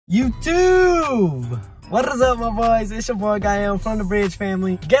YouTube! What is up, my boys? It's your boy Gael from the Bridge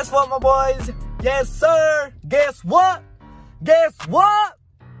family. Guess what, my boys? Yes, sir! Guess what? Guess what?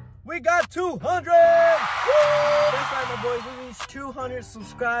 We got 200! Woo! That's right, my boys. We reached 200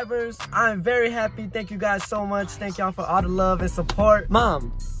 subscribers. I'm very happy. Thank you guys so much. Thank y'all for all the love and support.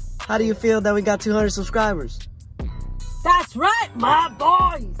 Mom, how do you feel that we got 200 subscribers? That's right, my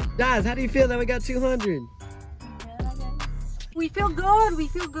boys! Guys, how do you feel that we got 200? We feel good, we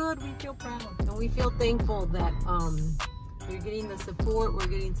feel good, we feel proud. And we feel thankful that you're getting the support, we're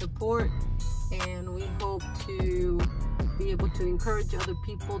getting support, and we hope to be able to encourage other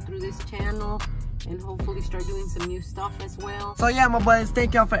people through this channel and hopefully start doing some new stuff as well. So yeah, my boys,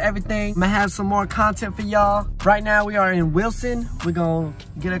 thank y'all for everything. I'm gonna have some more content for y'all. Right now we are in Wilson. We're gonna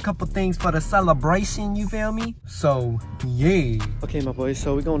get a couple things for the celebration, you feel me? So yeah. Okay, my boys,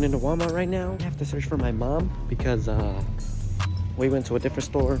 so we're going into Walmart right now. I have to search for my mom because we went to a different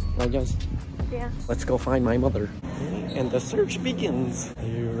store, right guys? Yeah. Let's go find my mother. And the search begins. Are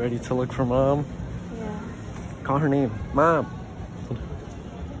you ready to look for mom? Yeah. Call her name, Mom.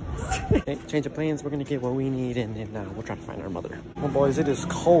 Okay, change of plans, we're gonna get what we need and then we'll try to find our mother. Oh boys, it is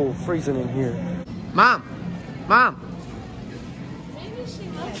cold, freezing in here. Mom! Mom!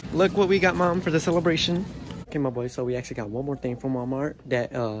 Look what we got, Mom, for the celebration. Okay, my boys, so we actually got one more thing from Walmart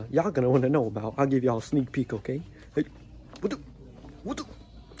that y'all gonna wanna know about. I'll give y'all a sneak peek, okay? Hey, what do?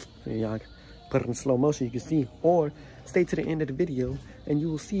 So y'all put it in slow motion, you can see, or stay to the end of the video and you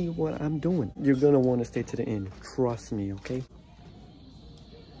will see what I'm doing. You're gonna wanna stay to the end, trust me, okay?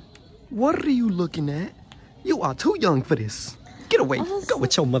 What are you looking at? You are too young for this. Get away, go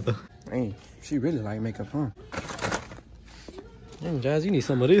with your mother. Hey, she really like makeup, huh? Dang, Jazz, you need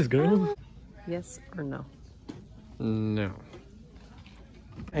some of this, girl. Yes or no? No.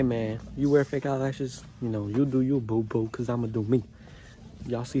 Hey man, you wear fake eyelashes, you know, you do you, boo-boo, cause I'ma do me.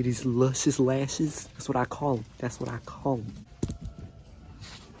 Y'all see these luscious lashes? That's what I call them. That's what I call them.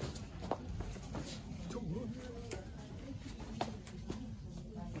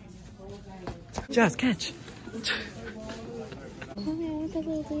 Just catch.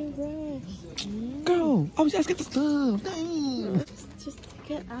 Go. Oh, just get the stuff. Dang. Just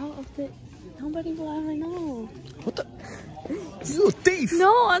get out of it. Nobody will ever know. What the? You a thief.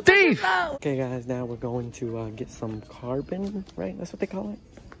 No, I'm thief. Okay, guys, now we're going to get some carbon, right? That's what they call it?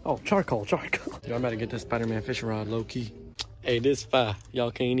 Oh, charcoal. Yo, I'm about to get this Spider-Man fishing rod low-key. Hey, this fire. Y'all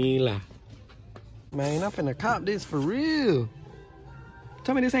can't even lie. Man, I'm finna cop this for real.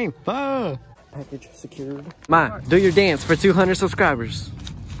 Tell me this ain't fire. Package secured. Ma, do your dance for 200 subscribers.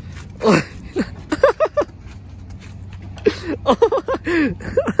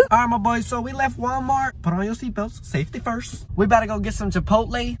 Alright, my boys, so we left Walmart. Put on your seatbelts, safety first. We about to go get some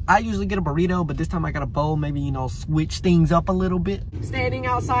Chipotle. I usually get a burrito, but this time I got a bowl. Maybe, you know, switch things up a little bit. Standing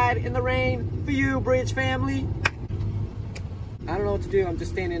outside in the rain for you, Bridge family. I don't know what to do. I'm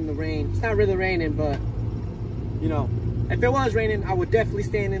just standing in the rain. It's not really raining, but, you know, if it was raining, I would definitely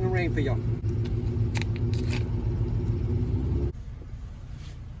stand in the rain for y'all.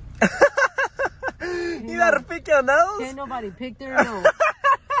 You gotta pick your nose? Can't nobody pick their nose.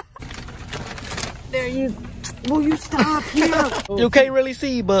 There you... Will you stop here? You can't really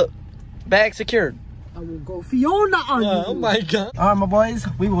see, but bag secured. I will go Fiona on you. Oh my God. All right, my boys.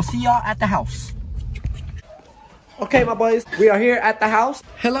 We will see y'all at the house. Okay, my boys. We are here at the house.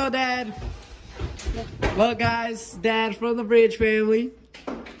 Hello, Dad. Look, guys. Dad from the Bridge family.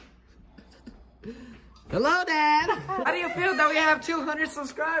 Hello, Dad. How do you feel that we have 200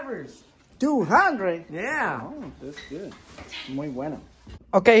 subscribers? 200? Yeah. Oh, that's good. Muy bueno.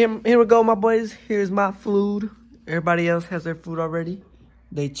 Okay, here we go, my boys. Here's my food. Everybody else has their food already.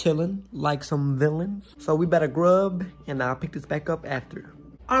 They chilling like some villains. So we better grub, and I'll pick this back up after.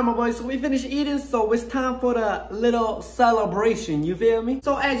 All right, my boys, so we finished eating, so it's time for the little celebration, you feel me?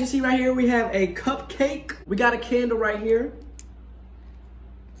 So as you see right here, we have a cupcake. We got a candle right here.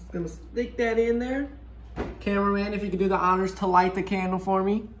 Just gonna stick that in there. Cameraman, if you could do the honors to light the candle for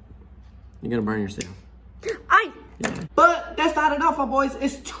me. You're gonna burn yourself. Yeah. But that's not enough, my boys.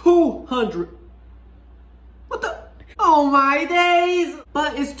 It's 200. What the? Oh my days.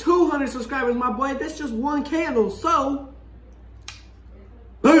 But it's 200 subscribers, my boy. That's just one candle. So,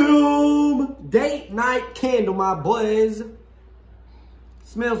 boom. Date night candle, my boys.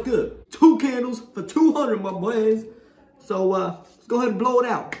 Smells good. 2 candles for 200, my boys. So, let's go ahead and blow it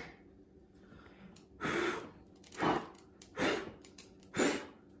out.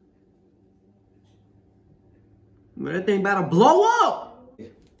 That thing about to blow up.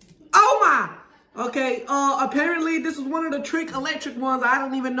 Oh my. Okay, apparently this is one of the trick electric ones. I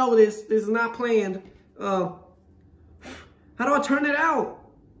don't even know this. This is not planned. How do I turn it out?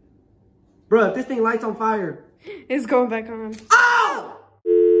 Bruh, if this thing lights on fire. It's going back on. Oh!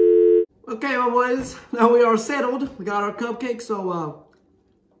 Okay, my boys. Now we are settled. We got our cupcake, so,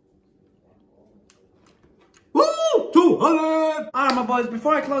 woo! 200! Alright, my boys.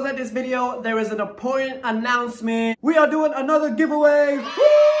 Before I close out this video, there is an important announcement. We are doing another giveaway.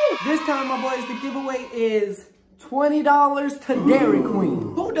 Woo! This time, my boys, the giveaway is $20 to Dairy Queen.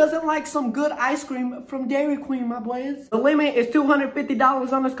 Who doesn't like some good ice cream from Dairy Queen, my boys? The limit is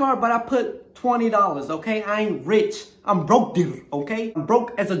 $250 on this card, but I put $20, okay? I ain't rich. I'm broke, dude, okay? I'm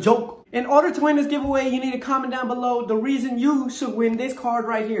broke as a joke. In order to win this giveaway, you need to comment down below the reason you should win this card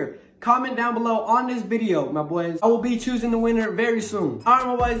right here. Comment down below on this video, my boys. I will be choosing the winner very soon. Alright,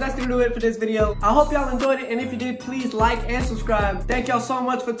 my boys, that's gonna do it for this video. I hope y'all enjoyed it, and if you did, please like and subscribe. Thank y'all so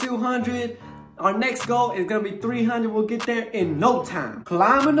much for 200. Our next goal is gonna be 300. We'll get there in no time.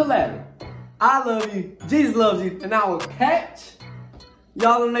 Climbing the ladder. I love you. Jesus loves you. And I will catch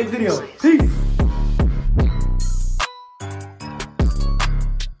y'all in the next video. Peace.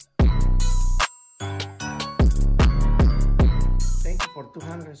 Thank you for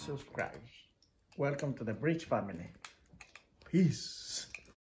 200 subscribers. Welcome to the Bridge family. Peace.